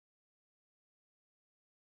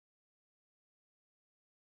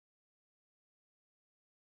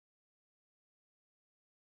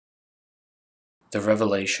The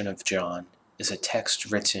Revelation of John is a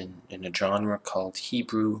text written in a genre called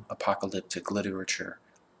Hebrew apocalyptic literature,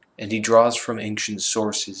 and he draws from ancient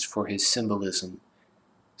sources for his symbolism,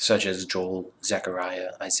 such as Joel,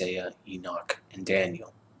 Zechariah, Isaiah, Enoch, and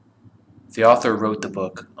Daniel. The author wrote the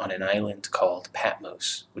book on an island called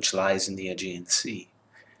Patmos, which lies in the Aegean Sea.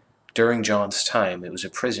 During John's time, it was a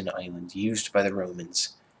prison island used by the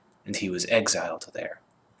Romans, and he was exiled there.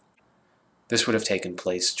 This would have taken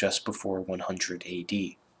place just before 100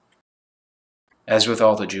 AD. As with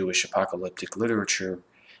all the Jewish apocalyptic literature,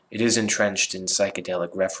 it is entrenched in psychedelic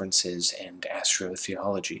references and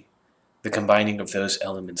astrotheology. The combining of those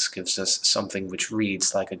elements gives us something which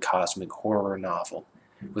reads like a cosmic horror novel,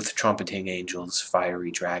 with trumpeting angels,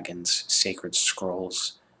 fiery dragons, sacred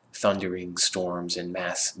scrolls, thundering storms, and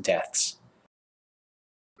mass deaths.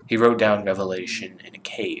 He wrote down Revelation in a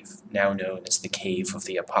cave, now known as the Cave of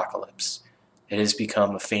the Apocalypse. It has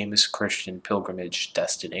become a famous Christian pilgrimage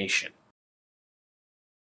destination.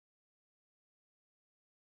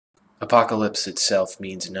 Apocalypse itself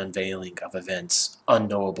means an unveiling of events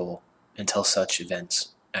unknowable until such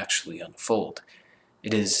events actually unfold.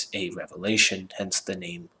 It is a revelation, hence the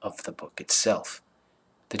name of the book itself.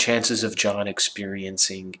 The chances of John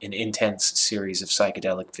experiencing an intense series of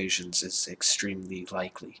psychedelic visions is extremely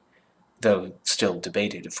likely, though still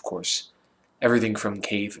debated, of course. Everything from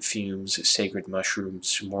cave fumes, sacred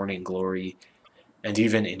mushrooms, morning glory, and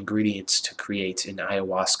even ingredients to create an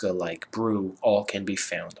ayahuasca-like brew all can be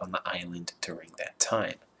found on the island during that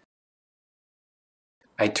time.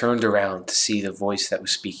 I turned around to see the voice that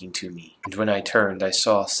was speaking to me, and when I turned I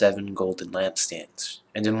saw 7 golden lampstands,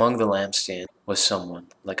 and among the lampstands was someone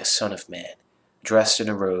like a son of man, dressed in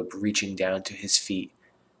a robe reaching down to his feet,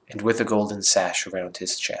 and with a golden sash around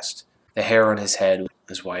his chest. The hair on his head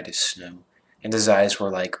was white as snow, and his eyes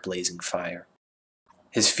were like blazing fire.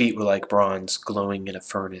 His feet were like bronze glowing in a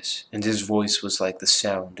furnace, and his voice was like the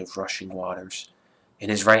sound of rushing waters.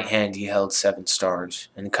 In his right hand he held 7 stars,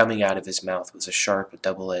 and coming out of his mouth was a sharp,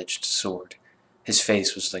 double-edged sword. His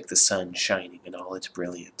face was like the sun shining in all its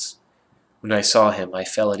brilliance. When I saw him, I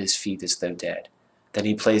fell at his feet as though dead. Then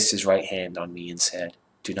he placed his right hand on me and said,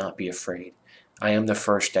 "Do not be afraid. I am the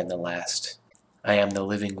first and the last. I am the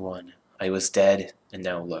living one. I was dead, and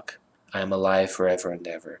now look. I am alive forever and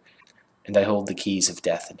ever, and I hold the keys of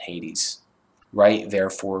death and Hades. Write,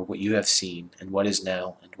 therefore, what you have seen, and what is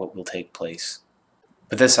now, and what will take place."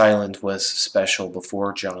 But this island was special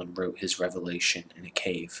before John wrote his Revelation in a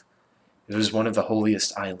cave. It was one of the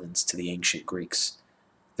holiest islands to the ancient Greeks.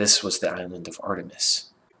 This was the island of Artemis.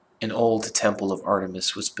 An old temple of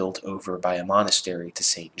Artemis was built over by a monastery to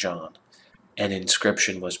St. John. An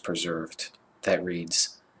inscription was preserved that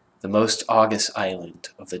reads, "The most august island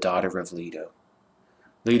of the daughter of Leto."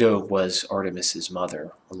 Leto was Artemis's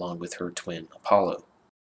mother, along with her twin Apollo.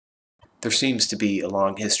 There seems to be a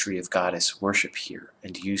long history of goddess worship here,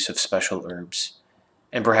 and use of special herbs,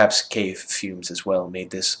 and perhaps cave fumes as well,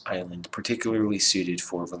 made this island particularly suited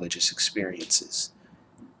for religious experiences.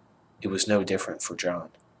 It was no different for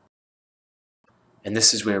John. And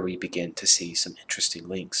this is where we begin to see some interesting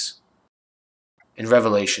links. In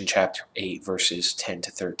Revelation chapter 8, verses 10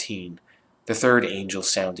 to 13, the 3rd angel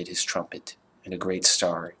sounded his trumpet, and a great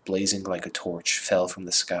star, blazing like a torch, fell from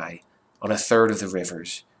the sky on 1/3 of the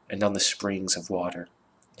rivers and on the springs of water.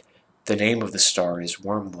 The name of the star is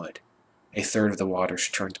Wormwood. 1/3 of the waters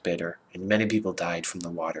turned bitter, and many people died from the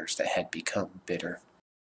waters that had become bitter.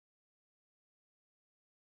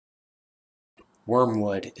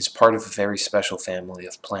 Wormwood is part of a very special family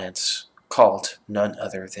of plants called none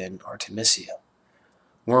other than Artemisia.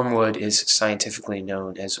 Wormwood is scientifically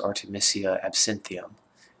known as Artemisia absinthium,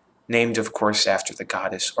 named of course after the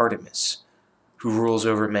goddess Artemis, who rules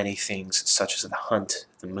over many things such as the hunt,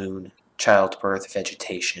 the moon, childbirth,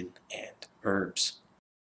 vegetation, and herbs.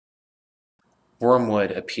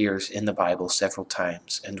 Wormwood appears in the Bible several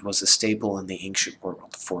times and was a staple in the ancient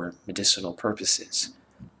world for medicinal purposes.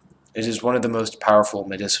 It is one of the most powerful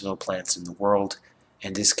medicinal plants in the world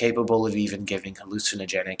and is capable of even giving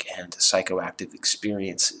hallucinogenic and psychoactive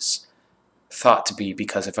experiences, thought to be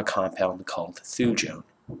because of a compound called thujone.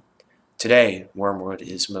 Today, Wormwood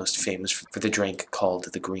is most famous for the drink called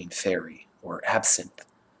the Green Fairy, or absinthe,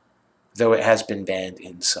 though it has been banned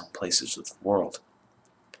in some places of the world.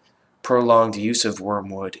 Prolonged use of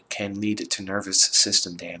wormwood can lead to nervous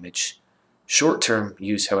system damage. Short-term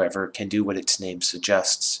use, however, can do what its name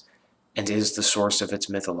suggests, and is the source of its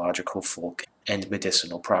mythological folk and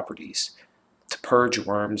medicinal properties, to purge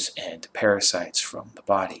worms and parasites from the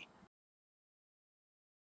body.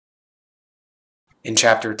 In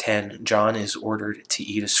chapter 10, John is ordered to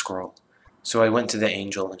eat a scroll. So I went to the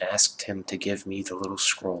angel and asked him to give me the little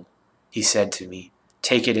scroll. He said to me,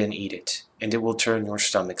 "Take it and eat it, and it will turn your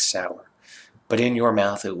stomach sour, but in your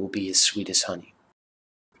mouth it will be as sweet as honey."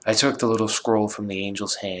 I took the little scroll from the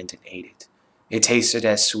angel's hand and ate it. It tasted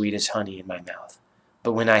as sweet as honey in my mouth,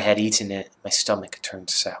 but when I had eaten it, my stomach turned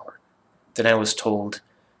sour. Then I was told,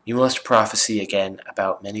 "You must prophesy again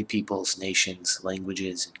about many peoples, nations,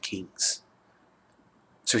 languages, and kings."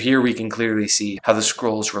 So here we can clearly see how the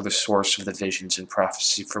scrolls were the source of the visions and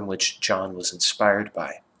prophecy from which John was inspired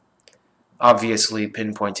by. Obviously,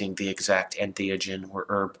 pinpointing the exact entheogen or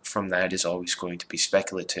herb from that is always going to be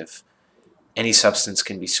speculative. Any substance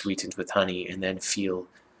can be sweetened with honey and then feel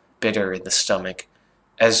bitter in the stomach,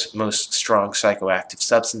 as most strong psychoactive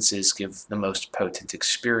substances give the most potent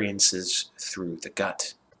experiences through the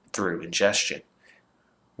gut, through ingestion.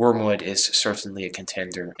 Wormwood is certainly a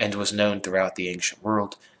contender and was known throughout the ancient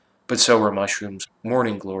world, but so were mushrooms,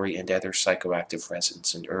 morning glory, and other psychoactive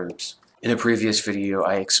resins and herbs. In a previous video,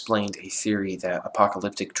 I explained a theory that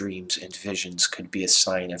apocalyptic dreams and visions could be a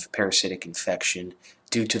sign of parasitic infection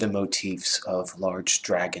due to the motifs of large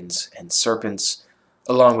dragons and serpents,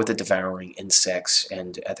 along with the devouring insects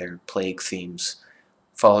and other plague themes,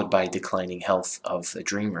 followed by declining health of the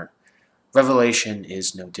dreamer. Revelation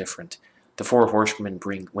is no different. The four horsemen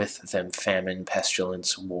bring with them famine,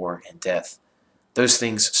 pestilence, war, and death. Those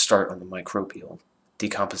things start on the microbial.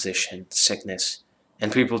 Decomposition, sickness,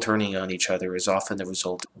 and people turning on each other is often the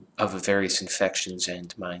result of various infections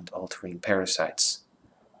and mind-altering parasites.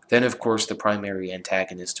 Then, of course, the primary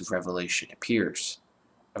antagonist of Revelation appears,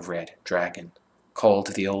 a red dragon, called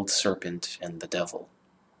the Old Serpent and the Devil,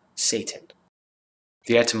 Satan.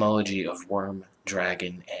 The etymology of worm,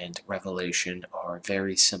 dragon, and revelation are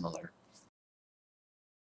very similar.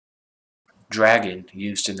 Dragon,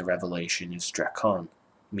 used in the Revelation, is drakon,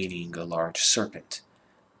 meaning a large serpent.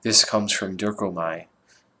 This comes from durkomai,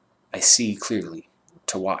 I see clearly,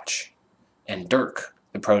 to watch, and dirk,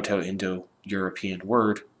 the Proto-Indo-European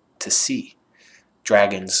word, to see.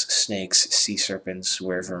 Dragons, snakes, sea serpents,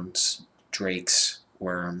 werewolves, drakes,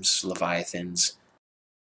 worms, leviathans.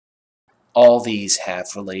 All these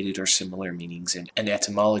have related or similar meanings and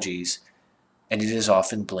etymologies, and it is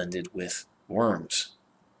often blended with worms.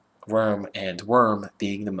 Worm and worm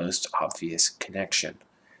being the most obvious connection.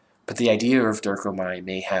 But the idea of durkomai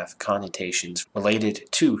may have connotations related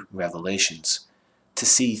to revelations, to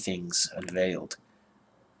see things unveiled.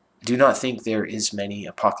 I do not think there is many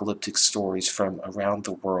apocalyptic stories from around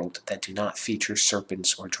the world that do not feature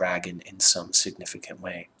serpents or dragon in some significant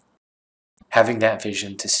way. Having that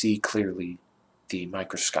vision to see clearly the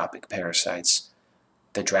microscopic parasites,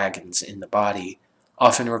 the dragons in the body,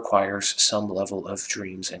 often requires some level of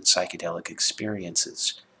dreams and psychedelic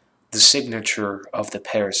experiences, the signature of the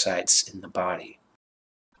parasites in the body.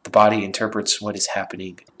 The body interprets what is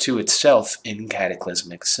happening to itself in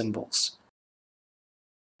cataclysmic symbols.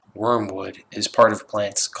 Wormwood is part of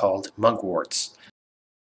plants called mugworts,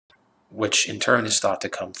 which in turn is thought to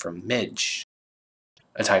come from midge,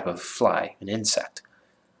 a type of fly, an insect.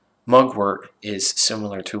 Mugwort is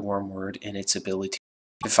similar to wormwood in its ability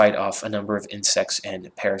to fight off a number of insects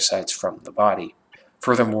and parasites from the body.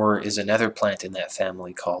 Furthermore is another plant in that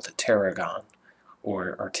family called tarragon,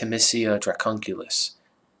 or Artemisia dracunculus.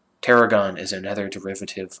 Tarragon is another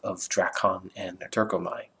derivative of drakon and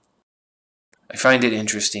durkomai. I find it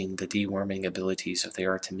interesting the deworming abilities of the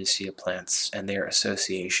Artemisia plants and their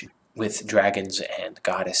association with dragons and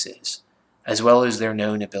goddesses, as well as their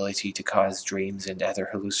known ability to cause dreams and other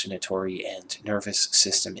hallucinatory and nervous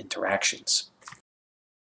system interactions.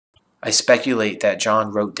 I speculate that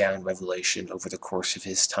John wrote down Revelation over the course of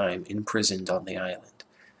his time imprisoned on the island,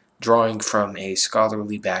 drawing from a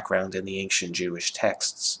scholarly background in the ancient Jewish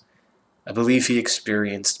texts. I believe he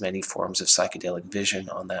experienced many forms of psychedelic vision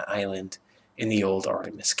on that island in the old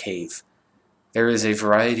Artemis Cave. There is a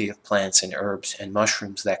variety of plants and herbs and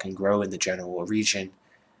mushrooms that can grow in the general region,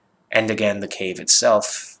 and again the cave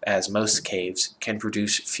itself, as most caves, can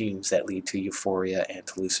produce fumes that lead to euphoria and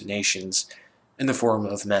hallucinations in the form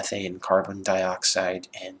of methane, carbon dioxide,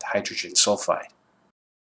 and hydrogen sulfide.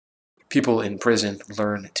 People in prison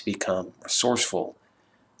learn to become resourceful,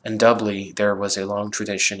 and doubly there was a long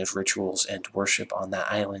tradition of rituals and worship on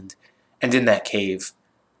that island, and in that cave,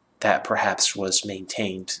 that perhaps was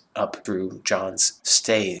maintained up through John's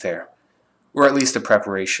stay there, or at least the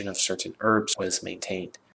preparation of certain herbs was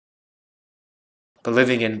maintained. But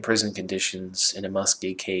living in prison conditions in a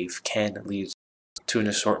musky cave can lead to an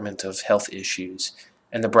assortment of health issues,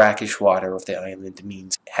 and the brackish water of the island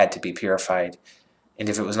means it had to be purified, and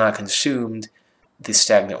if it was not consumed, the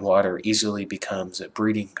stagnant water easily becomes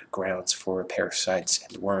breeding grounds for parasites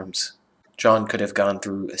and worms. John could have gone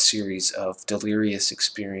through a series of delirious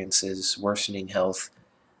experiences, worsening health,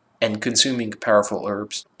 and consuming powerful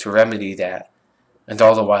herbs to remedy that, and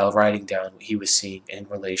all the while writing down what he was seeing in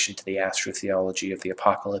relation to the astrotheology of the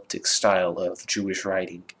apocalyptic style of Jewish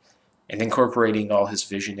writing, and incorporating all his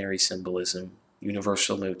visionary symbolism,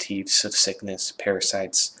 universal motifs of sickness,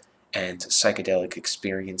 parasites, and psychedelic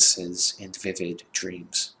experiences and vivid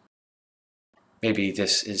dreams. Maybe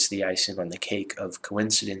this is the icing on the cake of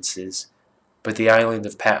coincidences, but the island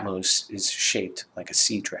of Patmos is shaped like a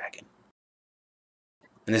sea dragon.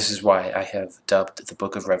 And this is why I have dubbed the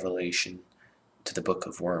Book of Revelation to the Book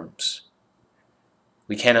of Worms.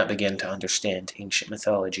 We cannot begin to understand ancient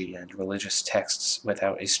mythology and religious texts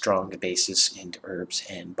without a strong basis in herbs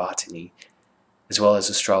and botany, as well as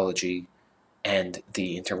astrology and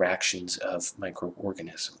the interactions of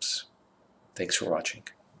microorganisms. Thanks for watching.